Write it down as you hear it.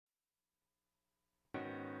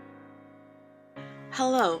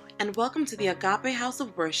Hello, and welcome to the Agape House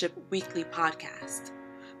of Worship weekly podcast.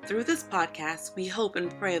 Through this podcast, we hope and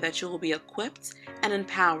pray that you will be equipped and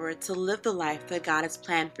empowered to live the life that God has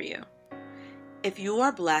planned for you. If you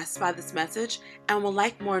are blessed by this message and would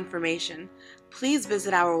like more information, please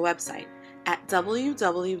visit our website at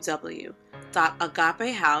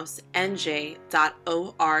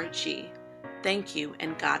www.agapehousenj.org. Thank you,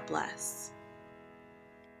 and God bless.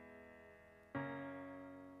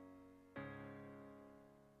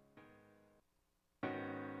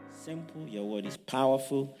 Simple, your word is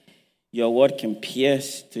powerful. Your word can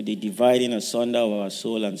pierce to the dividing asunder of our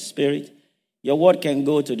soul and spirit. Your word can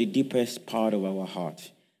go to the deepest part of our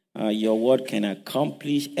heart. Your word can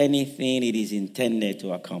accomplish anything it is intended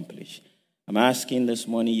to accomplish. I'm asking this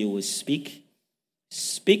morning you will speak.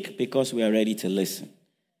 Speak because we are ready to listen.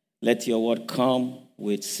 Let your word come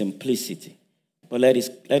with simplicity, but let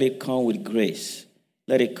it come with grace.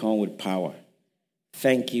 Let it come with power.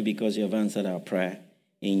 Thank you because you have answered our prayer.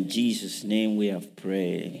 In Jesus' name we have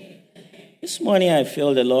prayed. This morning I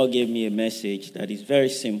feel the Lord gave me a message that is very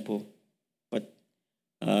simple, but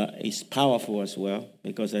it's powerful as well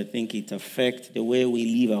because I think it affects the way we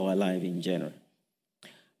live our life in general.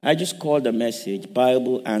 I just call the message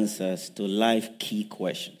Bible Answers to Life Key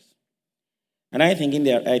Questions. And I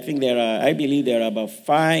believe there are about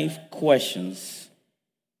 5 questions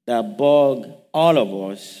that bug all of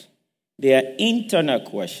us. They are internal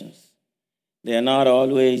questions. We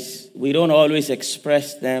don't always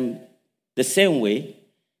express them the same way.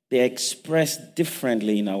 They are expressed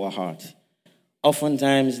differently in our heart.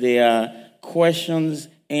 Oftentimes, they are questions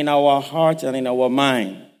in our heart and in our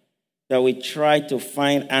mind that we try to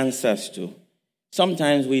find answers to.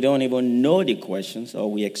 Sometimes we don't even know the questions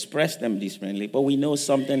or we express them differently, but we know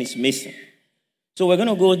something is missing. So we're going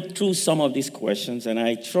to go through some of these questions, and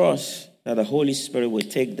I trust that the Holy Spirit will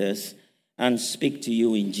take this and speak to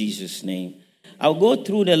you in Jesus' name. I'll go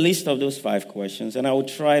through the list of those 5 questions, and I will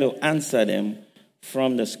try to answer them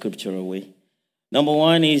from the scriptural way. Number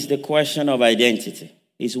 1 is the question of identity.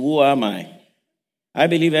 Is who am I? I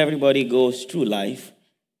believe everybody goes through life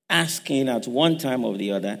asking at one time or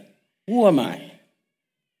the other, who am I?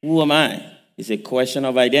 Who am I? It's a question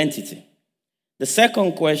of identity. The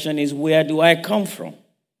second question is, where do I come from?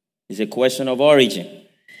 It's a question of origin.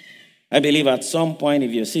 I believe at some point, if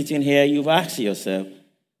you're sitting here, you've asked yourself,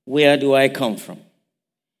 where do I come from?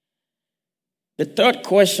 The third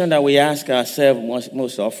question that we ask ourselves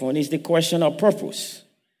most often is the question of purpose.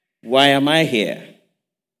 Why am I here?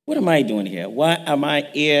 What am I doing here? Why am I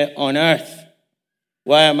here on earth?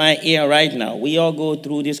 Why am I here right now? We all go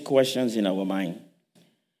through these questions in our mind.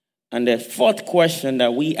 And the fourth question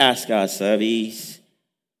that we ask ourselves is,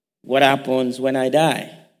 what happens when I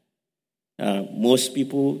die? Most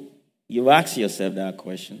people, you ask yourself that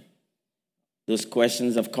question. Those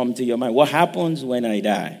questions have come to your mind. What happens when I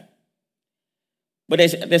die? But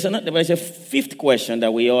there's a fifth question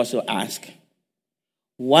that we also ask.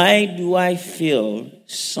 Why do I feel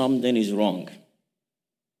something is wrong?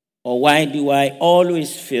 Or why do I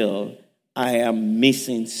always feel I am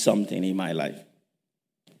missing something in my life?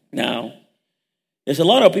 Now, there's a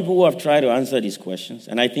lot of people who have tried to answer these questions.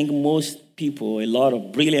 And I think most people, a lot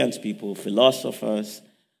of brilliant people, philosophers,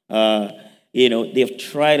 they've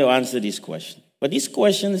tried to answer this question. But these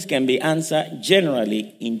questions can be answered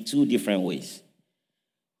generally in 2 different ways.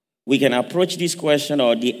 We can approach this question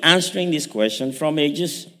or the answering this question from a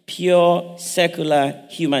just pure, secular,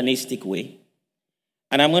 humanistic way.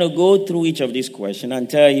 And I'm going to go through each of these questions and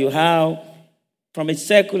tell you how, from a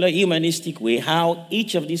secular, humanistic way, how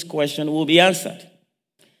each of these questions will be answered.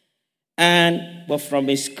 But from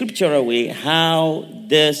a scriptural way, how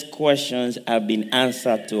these questions have been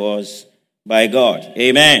answered to us by God.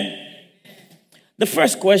 Amen. The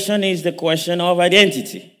first question is the question of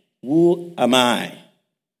identity. Who am I?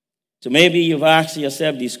 So maybe you've asked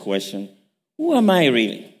yourself this question. Who am I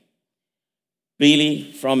really?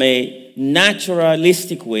 Really, from a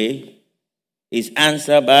naturalistic way, is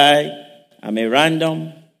answered by, I'm a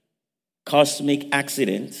random, cosmic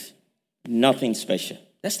accident, nothing special.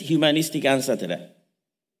 That's the humanistic answer to that.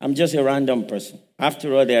 I'm just a random person.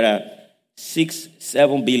 After all, there are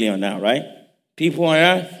 6-7 billion now, right? People on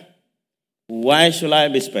earth. Why should I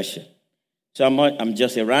be special? So I'm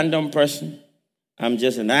just a random person. I'm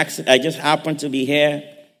just an accident. I just happen to be here.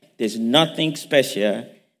 There's nothing special.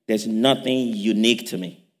 There's nothing unique to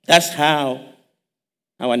me. That's how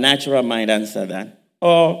our natural mind answers that.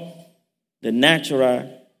 Or the natural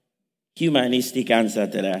humanistic answer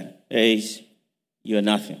to that is, you're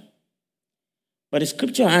nothing. But the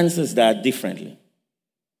scripture answers that differently.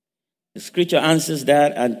 The scripture answers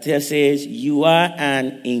that and says, you are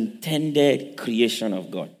an intended creation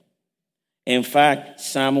of God. In fact,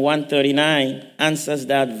 Psalm 139 answers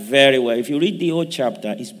that very well. If you read the whole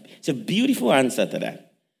chapter, it's a beautiful answer to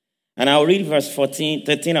that. And I'll read verse 13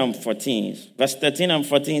 and 14. Verse 13 and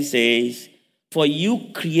 14 says, for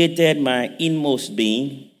you created my inmost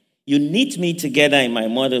being. You knit me together in my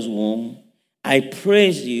mother's womb. I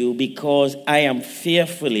praise you because I am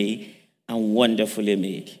fearfully and wonderfully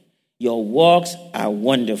made. Your works are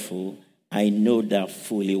wonderful. I know that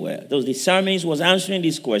fully well. The psalmist was answering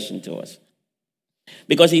this question to us.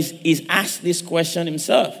 Because he's asked this question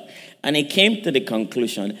himself. And he came to the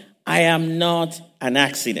conclusion, I am not an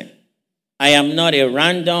accident. I am not a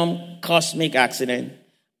random cosmic accident.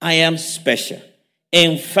 I am special.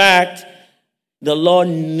 In fact, the Lord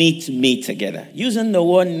knit me together. Using the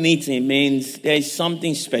word knitting means there is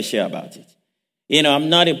something special about it. I'm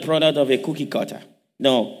not a product of a cookie cutter.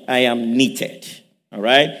 No, I am knitted. All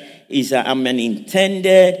right? I'm an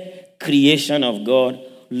intended creation of God,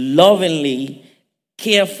 lovingly,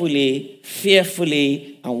 carefully,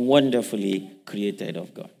 fearfully, and wonderfully created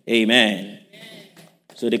of God. Amen.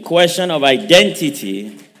 So the question of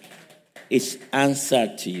identity is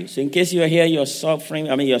answered to you. So in case you are here, you're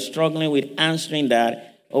struggling with answering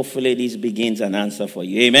that, hopefully this begins an answer for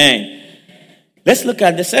you. Amen. Let's look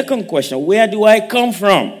at the second question. Where do I come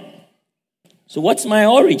from? So what's my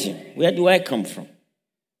origin? Where do I come from?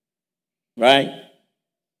 Right?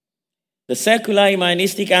 The secular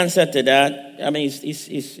humanistic answer to that,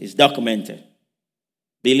 is documented.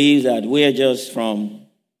 Believes that we're just from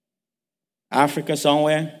Africa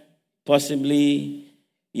somewhere, possibly,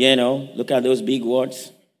 look at those big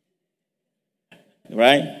words.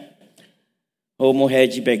 Right? Homo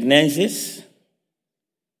heidelbergensis,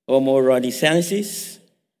 Homo rhodicensis,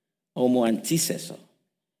 Homo antecessor.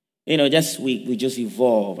 We just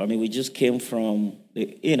evolved. We just came from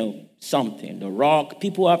something. The rock.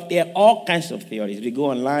 There are all kinds of theories. If you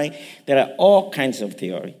go online, there are all kinds of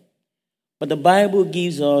theory. But the Bible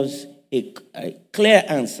gives us a clear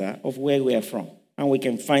answer of where we are from. And we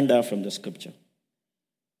can find that from the scripture.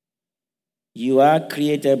 You are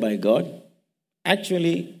created by God.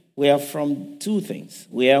 Actually, we are from two things.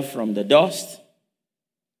 We are from the dust,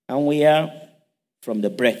 and we are from the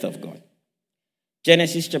breath of God.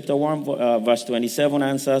 Genesis chapter 1, verse 27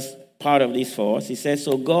 answers part of this for us. It says,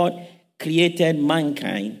 so God created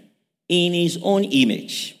mankind in his own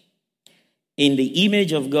image. In the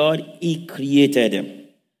image of God, he created them.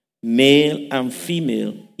 Male and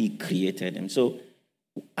female, he created them. So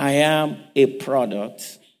I am a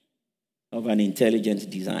product of an intelligent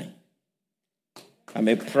design. I'm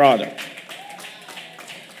a product.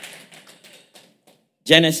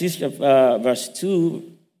 Genesis chapter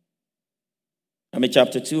 2,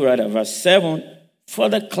 verse 7,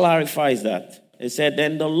 further clarifies that. It said,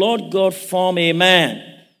 then the Lord God formed a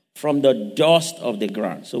man from the dust of the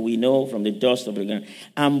ground. So we know from the dust of the ground.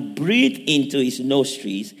 And breathed into his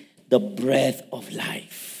nostrils the breath of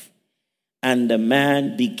life. And the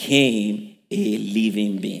man became a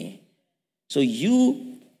living being. So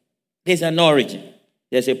there's an origin.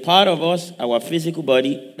 There's a part of us, our physical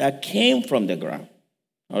body, that came from the ground.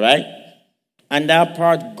 All right? And that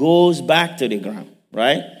part goes back to the ground,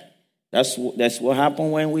 right? That's what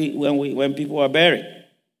happened when people are buried.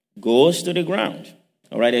 Goes to the ground.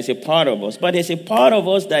 All right, there's a part of us. But there's a part of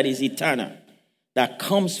us that is eternal, that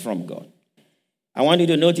comes from God. I want you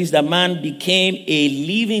to notice that man became a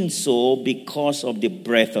living soul because of the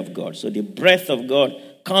breath of God. So the breath of God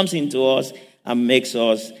comes into us and makes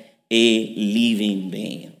us a living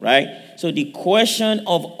being, right? So the question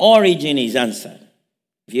of origin is answered.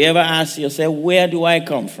 If you ever ask yourself, where do I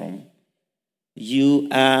come from? You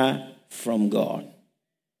are from God.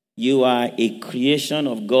 You are a creation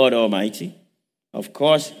of God Almighty. Of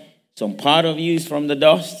course, some part of you is from the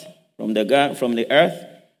dust, from the earth,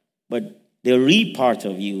 but the real part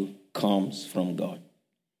of you comes from God.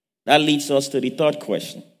 That leads us to the third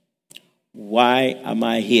question. Why am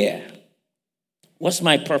I here? What's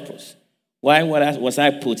my purpose? Why was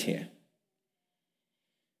I put here?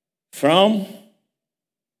 From,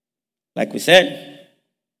 like we said,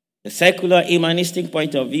 the secular humanistic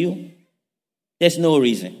point of view, there's no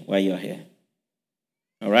reason why you're here.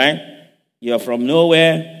 All right? You're from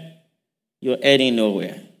nowhere, you're heading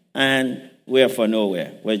nowhere. And we're for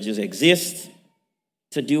nowhere. We just exist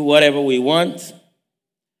to do whatever we want.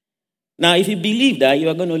 Now, if you believe that, you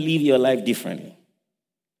are going to live your life differently.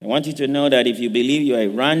 I want you to know that if you believe you're a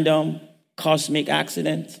random cosmic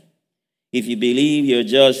accident, if you believe you're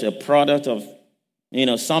just a product of,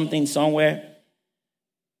 something somewhere,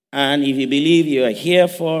 and if you believe you're here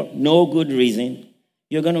for no good reason,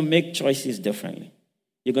 you're going to make choices differently.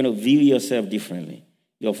 You're going to view yourself differently.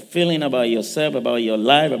 Your feeling about yourself, about your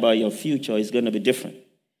life, about your future is going to be different.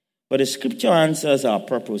 But the scripture answers our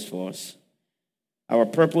purpose for us. Our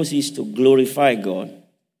purpose is to glorify God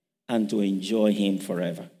and to enjoy him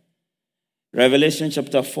forever. Revelation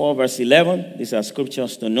chapter 4, verse 11. These are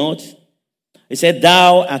scriptures to note. It said,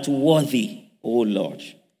 "Thou art worthy, O Lord,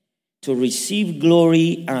 to receive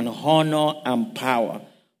glory and honor and power,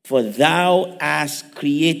 for thou hast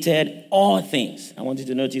created all things." I want you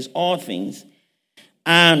to notice all things.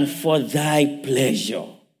 "And for thy pleasure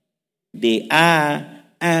they are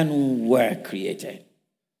and were created."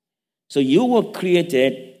 So you were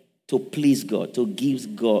created to please God, to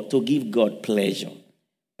give God pleasure.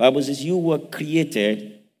 The Bible says you were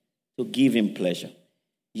created to give him pleasure.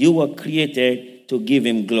 You were created to give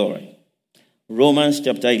him glory. Romans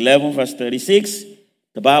chapter 11, verse 36,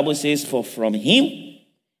 the Bible says, "For from him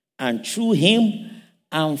and through him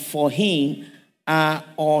and for him are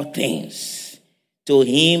all things. To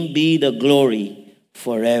him be the glory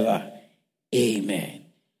forever. Amen."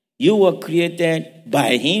 You were created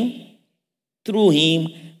by him, through him,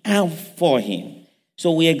 and for him.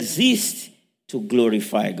 So we exist to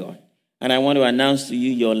glorify God. And I want to announce to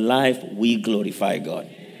you, your life will glorify God.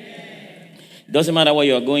 It doesn't matter what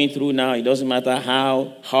you're going through now. It doesn't matter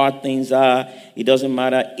how hard things are. It doesn't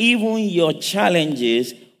matter. Even your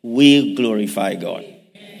challenges will glorify God.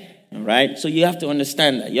 All right? So you have to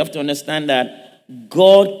understand that. You have to understand that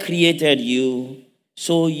God created you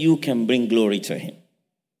so you can bring glory to him.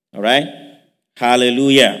 All right?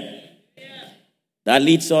 Hallelujah. That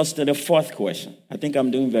leads us to the fourth question. I think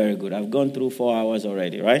I'm doing very good. I've gone through 4 hours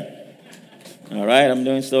already, right? All right, I'm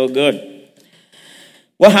doing so good.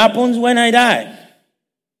 What happens when I die?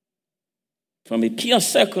 From a pure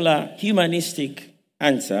secular, humanistic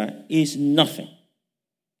answer is nothing.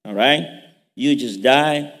 All right? You just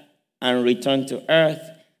die and return to earth,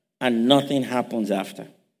 and nothing happens after.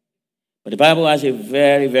 But the Bible has a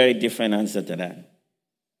very, very different answer to that.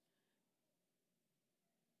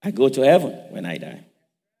 I go to heaven when I die.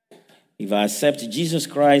 If I accept Jesus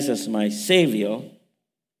Christ as my Savior,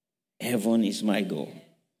 heaven is my goal.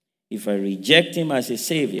 If I reject him as a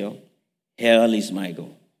Savior, hell is my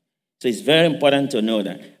goal. So it's very important to know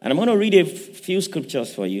that. And I'm going to read a few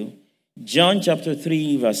scriptures for you. John chapter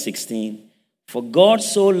 3, verse 16. "For God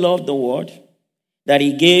so loved the world that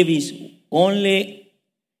he gave his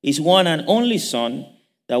one and only Son,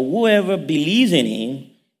 that whoever believes in him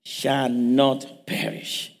shall not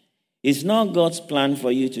perish." It's not God's plan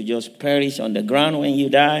for you to just perish on the ground when you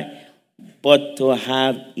die, but to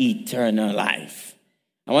have eternal life.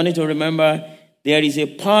 I want you to remember there is a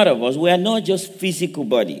part of us. We are not just physical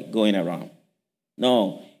body going around.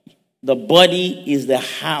 No, the body is the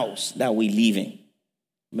house that we live in.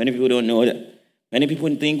 Many people don't know that. Many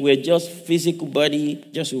people think we're just physical body,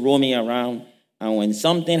 just roaming around. And when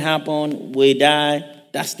something happens, we die.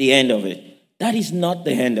 That's the end of it. That is not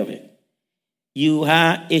the end of it. You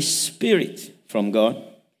are a spirit from God.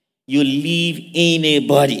 You live in a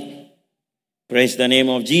body. Praise the name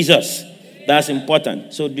of Jesus. That's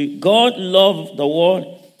important. So God loved the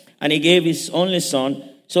world, and he gave his only Son,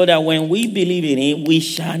 so that when we believe in him, we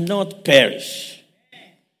shall not perish,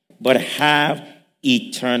 but have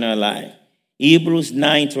eternal life. Hebrews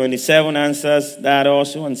 9:27 answers that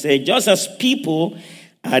also and says, just as people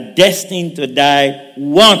are destined to die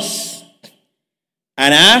once,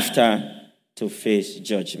 and after to face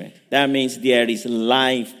judgment. That means there is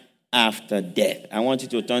life after death. I want you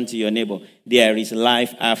to turn to your neighbor. There is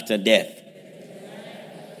life after death.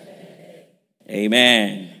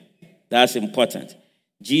 Amen. That's important.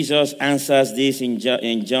 Jesus answers this in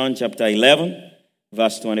John chapter 11,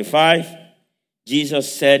 verse 25.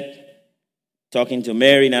 Jesus said, talking to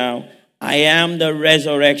Mary now, "I am the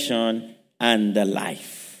resurrection and the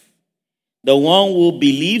life. The one who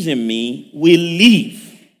believes in me will live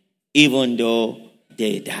even though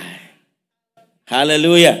they die."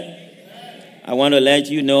 Hallelujah. I want to let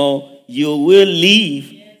you know you will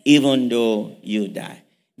live even though you die.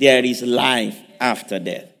 There is life after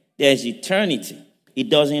death. There is eternity. It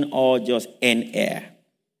doesn't all just end here.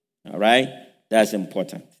 All right? That's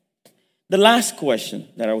important. The last question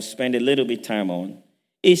that I will spend a little bit time on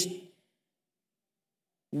is,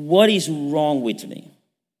 what is wrong with me?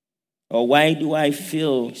 Or why do I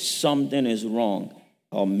feel something is wrong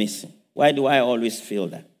or missing? Why do I always feel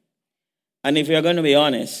that? And if you're going to be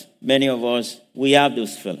honest, many of us, we have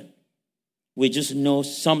those feelings. We just know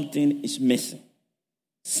something is missing.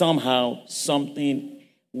 Somehow, something,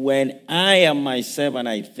 when I am myself and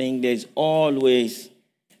I think there's always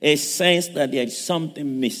a sense that there's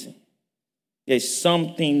something missing. There's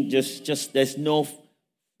something, just there's no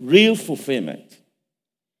real fulfillment.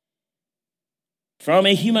 From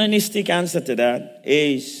a humanistic answer to that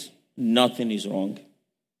is nothing is wrong.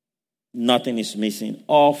 Nothing is missing.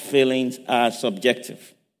 All feelings are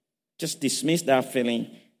subjective. Just dismiss that feeling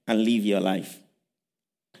and live your life.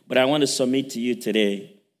 But I want to submit to you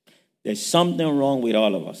today, there's something wrong with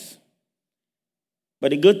all of us.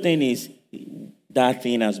 But the good thing is that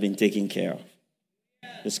thing has been taken care of.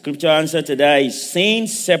 The scripture answer to that is sin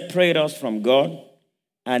separates us from God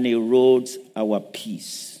and erodes our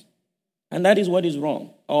peace. And that is what is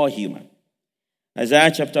wrong, all human.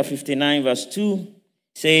 Isaiah chapter 59 verse 2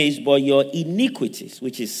 says, but your iniquities,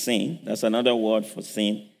 which is sin, that's another word for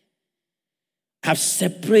sin, have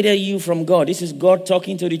separated you from God. This is God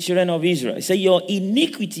talking to the children of Israel. He said, your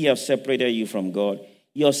iniquity have separated you from God.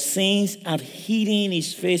 Your sins have hidden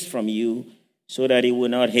his face from you so that he will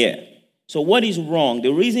not hear. So what is wrong?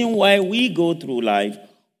 The reason why we go through life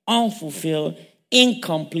unfulfilled,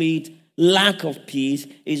 incomplete, lack of peace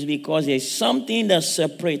is because there's something that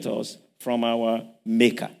separates us from our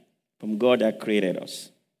Maker, from God that created us.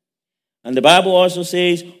 And the Bible also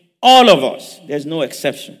says, all of us, there's no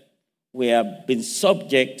exception, we have been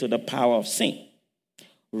subject to the power of sin.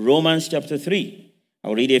 Romans chapter 3,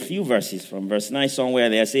 I'll read a few verses from verse 9 somewhere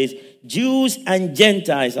there. It says, Jews and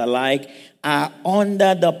Gentiles alike are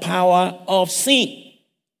under the power of sin.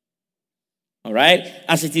 All right?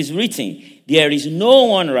 As it is written, there is no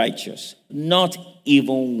one righteous, not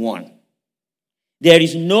even one. There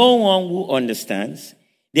is no one who understands.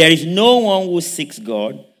 There is no one who seeks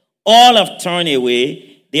God. All have turned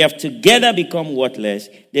away. They have together become worthless.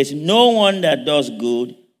 There's no one that does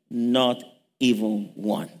good, not even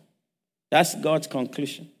one. That's God's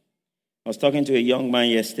conclusion. I was talking to a young man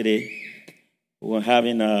yesterday. We were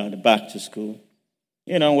having the back to school.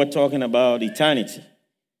 We're talking about eternity.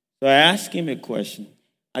 So I asked him a question.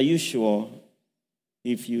 Are you sure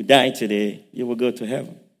if you die today, you will go to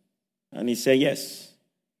heaven? And he said, yes.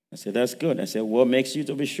 I said, that's good. I said, what makes you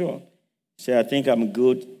to be sure? He said, I think I'm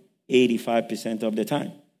good 85% of the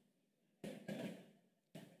time.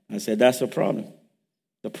 I said, that's the problem.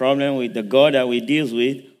 The problem with the God that we deal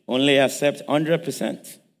with only accepts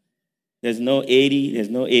 100%. There's no 80, there's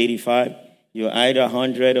no 85. You're either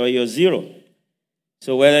 100 or you're 0.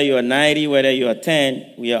 So whether you're 90, whether you're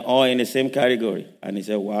 10, we are all in the same category. And he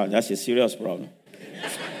said, wow, that's a serious problem.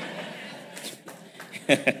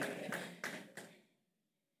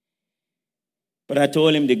 But I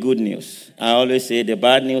told him the good news. I always say the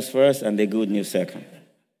bad news first and the good news second.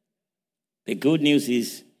 The good news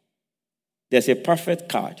is there's a perfect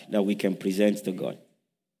card that we can present to God.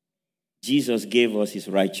 Jesus gave us his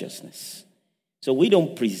righteousness. So we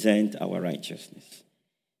don't present our righteousness.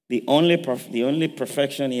 The only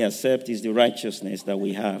perfection he accepts is the righteousness that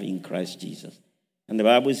we have in Christ Jesus. And the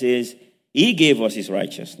Bible says he gave us his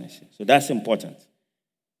righteousness. So that's important.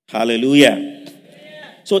 Hallelujah.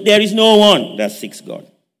 So there is no one that seeks God.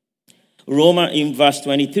 Romans in verse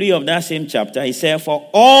 23 of that same chapter, he said, for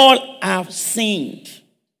all have sinned.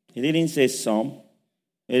 He didn't say some.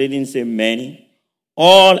 He didn't say many.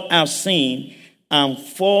 All have sinned and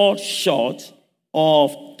fall short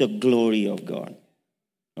of the glory of God.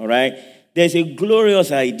 All right? There's a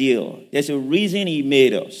glorious ideal. There's a reason he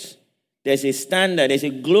made us. There's a standard. There's a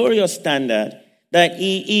glorious standard that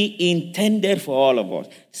he intended for all of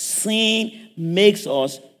us. Sin makes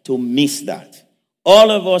us to miss that.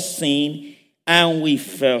 All of us sin and we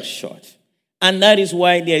fell short. And that is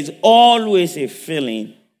why there's always a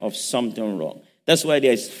feeling of something wrong. That's why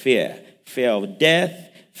there's fear. Fear of death,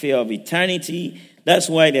 fear of eternity. That's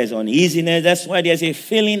why there's uneasiness. That's why there's a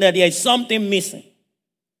feeling that there's something missing.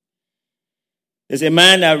 There's a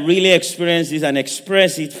man that really experienced this and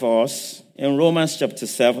expressed it for us in Romans chapter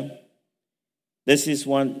 7. This is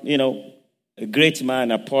one, a great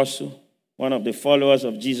man, apostle, one of the followers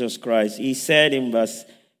of Jesus Christ. He said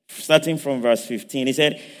starting from verse 15, he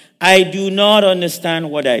said, I do not understand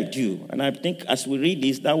what I do. And I think as we read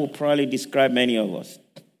this, that will probably describe many of us.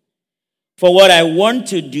 For what I want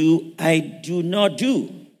to do, I do not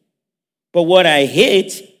do. But what I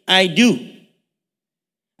hate, I do.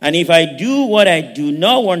 And if I do what I do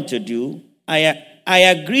not want to do, I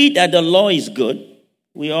agree that the law is good.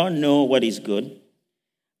 We all know what is good.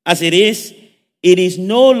 As it is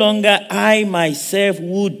no longer I myself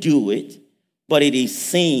who do it, but it is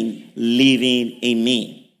sin living in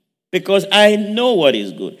me. Because I know what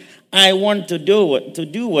is good. I want to do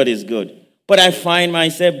what is good. But I find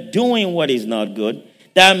myself doing what is not good.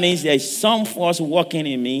 That means there's some force working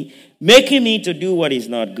in me, making me to do what is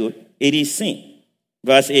not good. It is sin.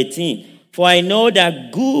 Verse 18, for I know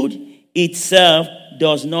that good itself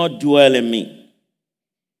does not dwell in me.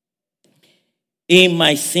 in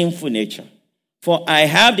my sinful nature. For I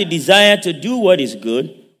have the desire to do what is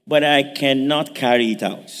good, but I cannot carry it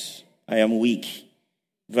out. I am weak.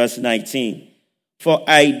 Verse 19. For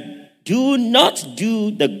I do not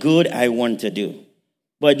do the good I want to do,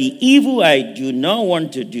 but the evil I do not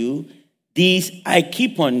want to do, this I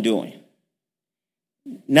keep on doing.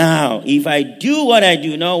 Now, if I do what I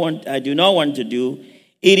do not want to do,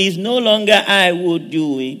 it is no longer I who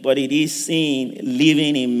do it, but it is sin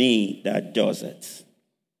living in me that does it.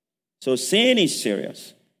 So sin is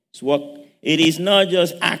serious. It is not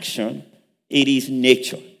just action, it is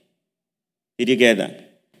nature. Did you get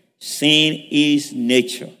that? Sin is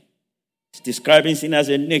nature. It's describing sin as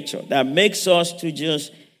a nature that makes us to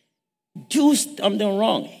just do something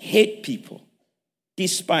wrong, hate people,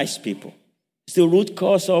 despise people. It's the root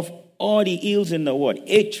cause of all the ills in the world: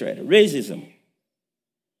 hatred, racism,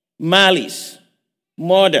 malice,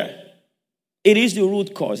 murder. It is the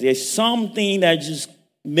root cause. There's something that just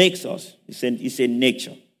makes us. It's a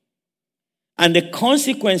nature. And the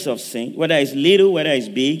consequence of sin, whether it's little, whether it's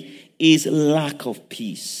big, is lack of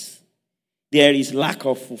peace. There is lack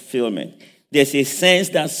of fulfillment. There's a sense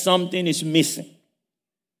that something is missing.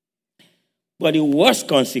 But the worst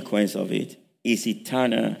consequence of it is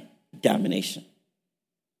eternal damnation,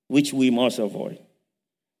 which we must avoid.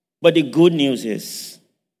 But the good news is,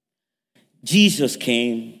 Jesus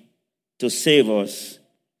came to save us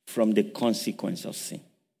from the consequence of sin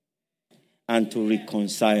and to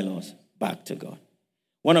reconcile us back to God.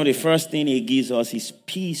 One of the first things he gives us is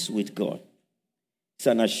peace with God. It's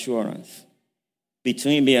an assurance.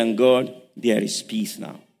 Between me and God, there is peace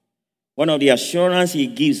now. One of the assurances he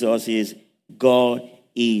gives us is God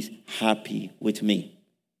is happy with me.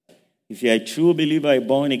 If you're a true believer, a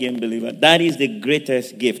born-again believer, that is the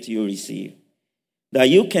greatest gift you receive. That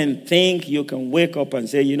you can think, you can wake up and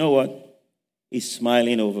say, you know what? He's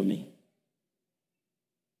smiling over me.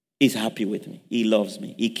 He's happy with me. He loves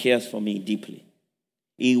me. He cares for me deeply.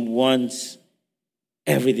 He wants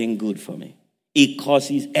everything good for me. He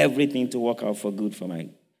causes everything to work out for good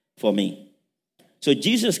for me. So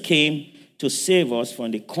Jesus came to save us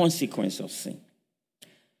from the consequence of sin.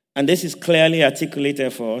 And this is clearly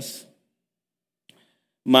articulated for us.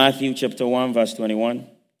 Matthew chapter 1, verse 21.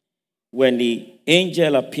 When the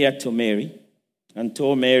angel appeared to Mary and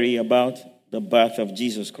told Mary about the birth of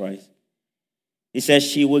Jesus Christ, he says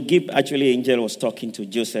she will give, actually the angel was talking to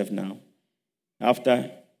Joseph now.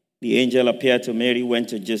 After the angel appeared to Mary, went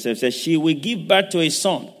to Joseph, says she will give birth to a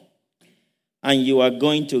son, and you are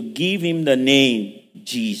going to give him the name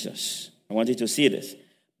Jesus. I want you to see this.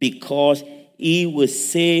 Because he will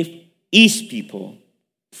save his people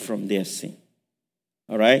from their sin.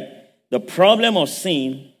 All right? The problem of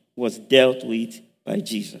sin was dealt with by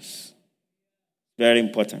Jesus. Very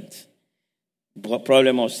important. The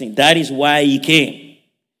problem of sin. That is why he came,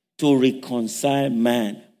 to reconcile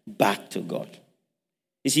man back to God.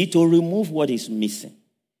 You see, to remove what is missing.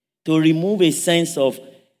 To remove a sense of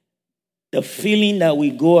the feeling that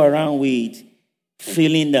we go around with,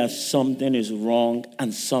 feeling that something is wrong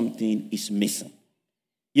and something is missing.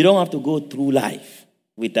 You don't have to go through life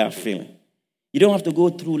with that feeling. You don't have to go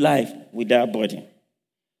through life with that burden.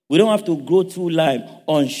 We don't have to go through life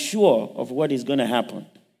unsure of what is going to happen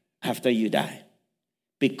after you die,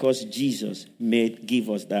 because Jesus give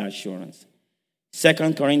us that assurance.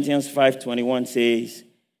 2 Corinthians 5:21 says,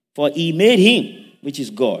 for he made him, which is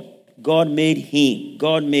God. God made him.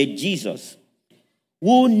 God made Jesus,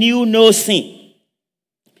 who knew no sin,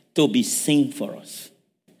 to be sin for us.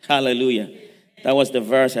 Hallelujah. That was the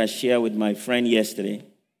verse I shared with my friend yesterday.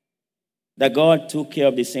 That God took care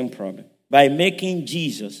of the same problem. By making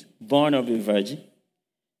Jesus born of a virgin,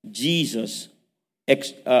 Jesus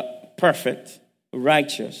perfect,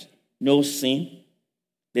 righteous, no sin.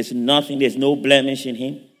 There's no blemish in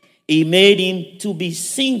him. He made him to be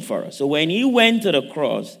sin for us. So when he went to the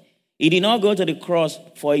cross, he did not go to the cross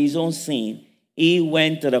for his own sin. He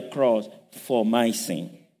went to the cross for my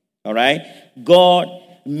sin. All right? God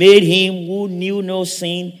made him who knew no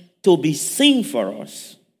sin to be sin for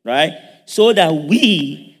us. Right? So that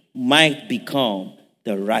we might become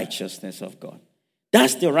the righteousness of God.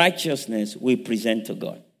 That's the righteousness we present to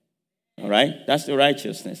God. All right? That's the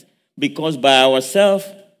righteousness. Because by ourselves,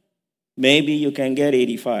 maybe you can get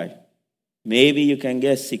 85. Maybe you can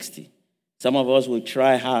get 60. Some of us will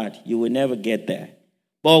try hard. You will never get there.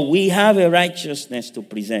 But we have a righteousness to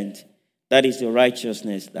present. That is the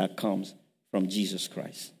righteousness that comes from Jesus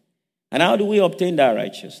Christ. And how do we obtain that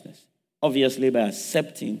righteousness? Obviously by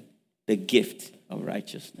accepting the gift of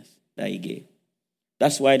righteousness that he gave.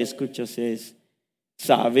 That's why the scripture says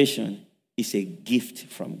salvation is a gift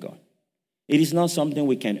from God. It is not something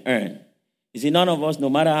we can earn. You see, none of us, no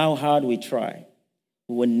matter how hard we try,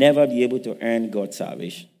 we will never be able to earn God's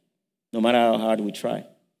salvation. No matter how hard we try.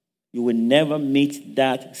 You will never meet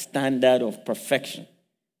that standard of perfection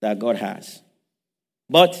that God has.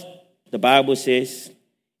 But the Bible says,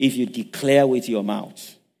 if you declare with your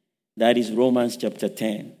mouth, that is Romans chapter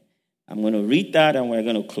 10. I'm going to read that and we're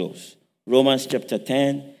going to close. Romans chapter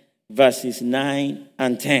 10, verses 9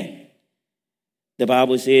 and 10. The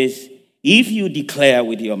Bible says, if you declare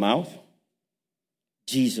with your mouth,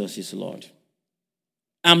 Jesus is Lord,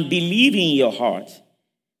 and believe in your heart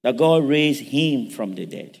that God raised him from the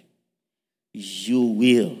dead, you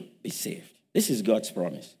will be saved. This is God's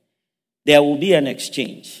promise. There will be an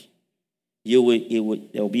exchange. There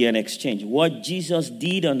will be an exchange. What Jesus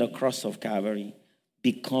did on the cross of Calvary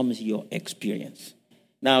becomes your experience.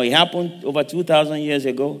 Now, it happened over 2,000 years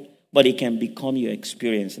ago, but it can become your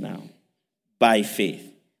experience now by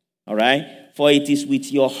faith. All right? For it is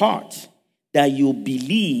with your heart that you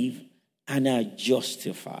believe and are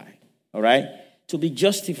justified. All right? To be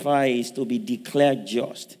justified is to be declared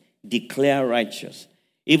just, declared righteous.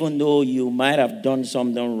 Even though you might have done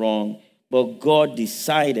something wrong, but God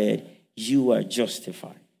decided you are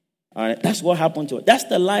justified. All right? That's what happened to us. That's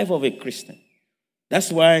the life of a Christian.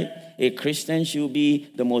 That's why a Christian should be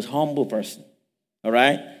the most humble person. All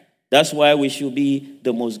right? That's why we should be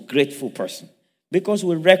the most grateful person. Because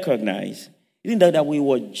we recognize, isn't that we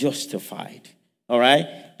were justified? All right?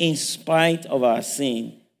 In spite of our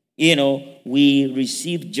sin, we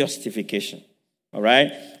received justification. All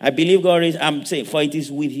right? I believe God is, I'm saying, for it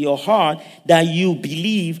is with your heart that you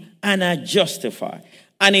believe and are justified.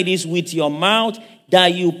 And it is with your mouth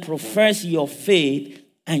that you profess your faith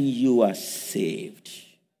and you are saved.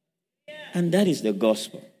 And that is the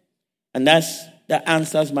gospel. And that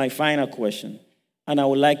answers my final question. And I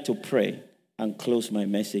would like to pray and close my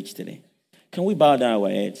message today. Can we bow down our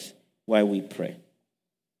heads while we pray?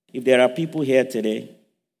 If there are people here today,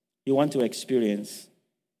 you want to experience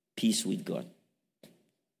peace with God.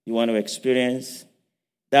 You want to experience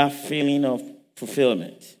that feeling of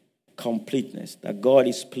fulfillment, completeness, that God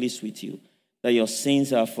is pleased with you, that your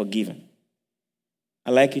sins are forgiven.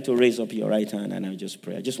 I'd like you to raise up your right hand and I'll just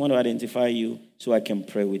pray. I just want to identify you so I can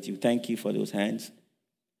pray with you. Thank you for those hands.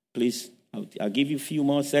 Please, I'll give you a few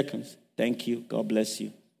more seconds. Thank you. God bless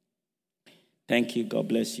you. Thank you. God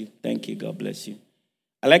bless you. Thank you. God bless you.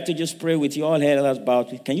 I'd like to just pray with you all heads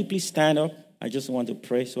bowed. Can you please stand up? I just want to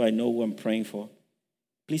pray so I know who I'm praying for.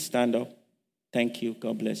 Please stand up. Thank you.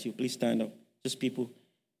 God bless you. Please stand up. Just people,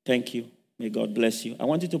 thank you. May God bless you. I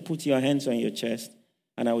want you to put your hands on your chest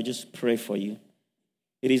and I will just pray for you.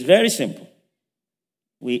 It is very simple.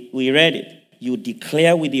 We read it. You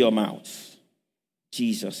declare with your mouth,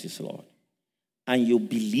 Jesus is Lord. And you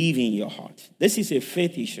believe in your heart. This is a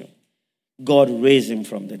faith issue. God raised him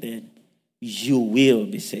from the dead. You will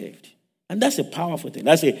be saved. And that's a powerful thing.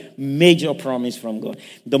 That's a major promise from God.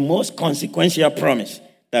 The most consequential promise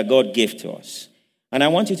that God gave to us. And I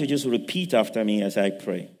want you to just repeat after me as I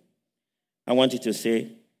pray. I want you to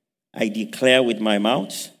say, I declare with my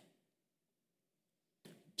mouth,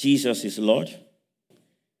 Jesus is Lord.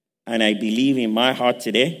 And I believe in my heart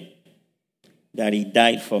today that he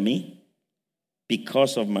died for me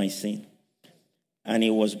because of my sin. And he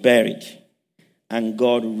was buried. And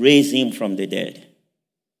God raised him from the dead.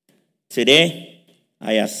 Today,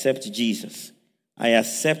 I accept Jesus. I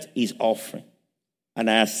accept his offering. And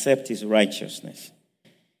I accept his righteousness.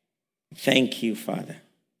 Thank you, Father.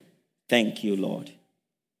 Thank you, Lord.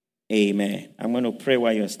 Amen. I'm going to pray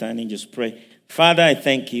while you're standing. Just pray. Father, I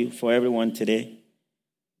thank you for everyone today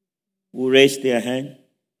who raised their hand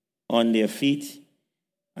on their feet.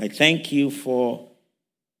 I thank you for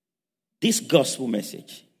this gospel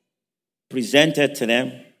message presented to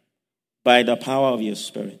them by the power of your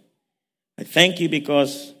Spirit. I thank you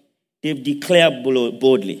because they've declared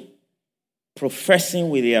boldly, professing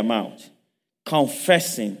with their mouth,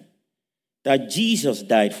 confessing that Jesus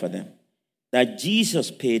died for them, that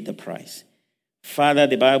Jesus paid the price. Father,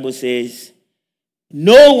 the Bible says,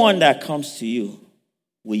 no one that comes to you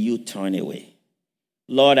will you turn away.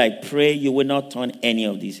 Lord, I pray you will not turn any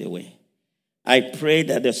of these away. I pray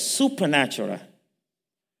that the supernatural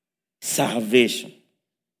salvation,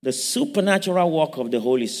 the supernatural work of the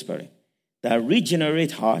Holy Spirit that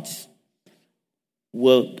regenerates hearts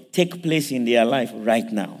will take place in their life right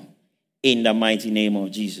now in the mighty name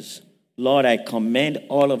of Jesus. Lord, I commend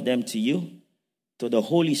all of them to you, to the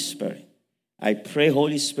Holy Spirit. I pray,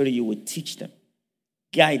 Holy Spirit, you will teach them,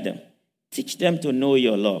 guide them, teach them to know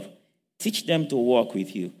your love, teach them to walk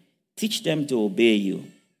with you, teach them to obey you,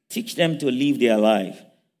 teach them to live their life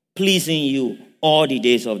pleasing you all the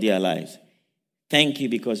days of their lives. Thank you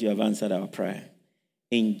because you have answered our prayer.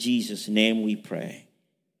 In Jesus' name we pray.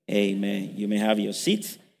 Amen. You may have your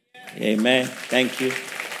seats. Amen. Thank you.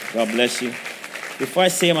 God bless you. Before I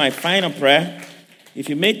say my final prayer, if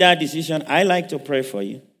you made that decision, I like to pray for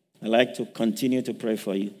you. I like to continue to pray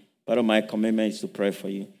for you. Part of my commitment is to pray for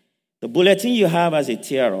you. The bulletin you have as a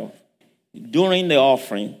tear-off, during the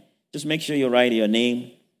offering, just make sure you write your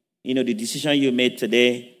name. The decision you made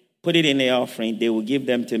today, put it in the offering. They will give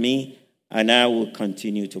them to me, and I will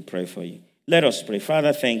continue to pray for you. Let us pray.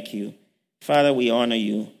 Father, thank you. Father, we honor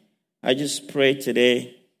you. I just pray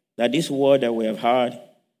today that this word that we have heard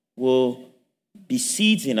will be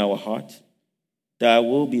seeds in our heart that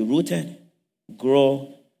will be rooted,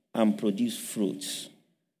 grow, and produce fruits.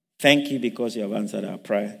 Thank you because you have answered our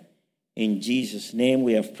prayer. In Jesus' name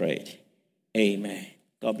we have prayed. Amen.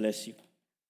 God bless you.